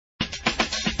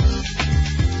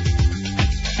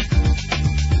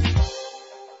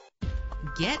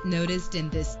Get noticed in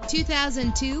this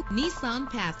 2002 Nissan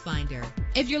Pathfinder.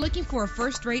 If you're looking for a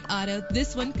first-rate auto,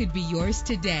 this one could be yours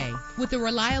today. With a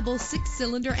reliable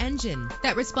 6-cylinder engine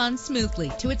that responds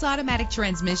smoothly to its automatic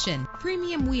transmission,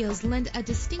 premium wheels lend a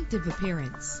distinctive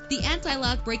appearance. The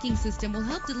anti-lock braking system will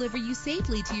help deliver you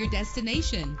safely to your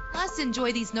destination. Plus,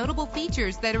 enjoy these notable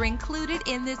features that are included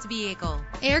in this vehicle: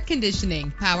 air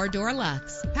conditioning, power door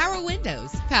locks, power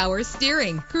windows, power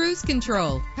steering, cruise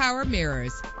control, power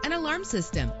mirrors, an alarm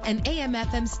system, an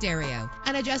AM/FM stereo,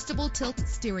 an adjustable tilt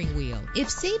steering wheel. If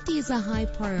safety is a high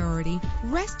priority,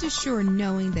 rest assured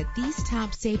knowing that these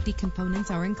top safety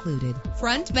components are included: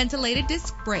 front ventilated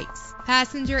disc brakes,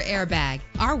 passenger airbag.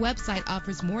 Our website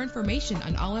offers more information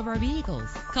on all of our vehicles.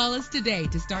 Call us today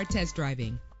to start test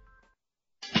driving.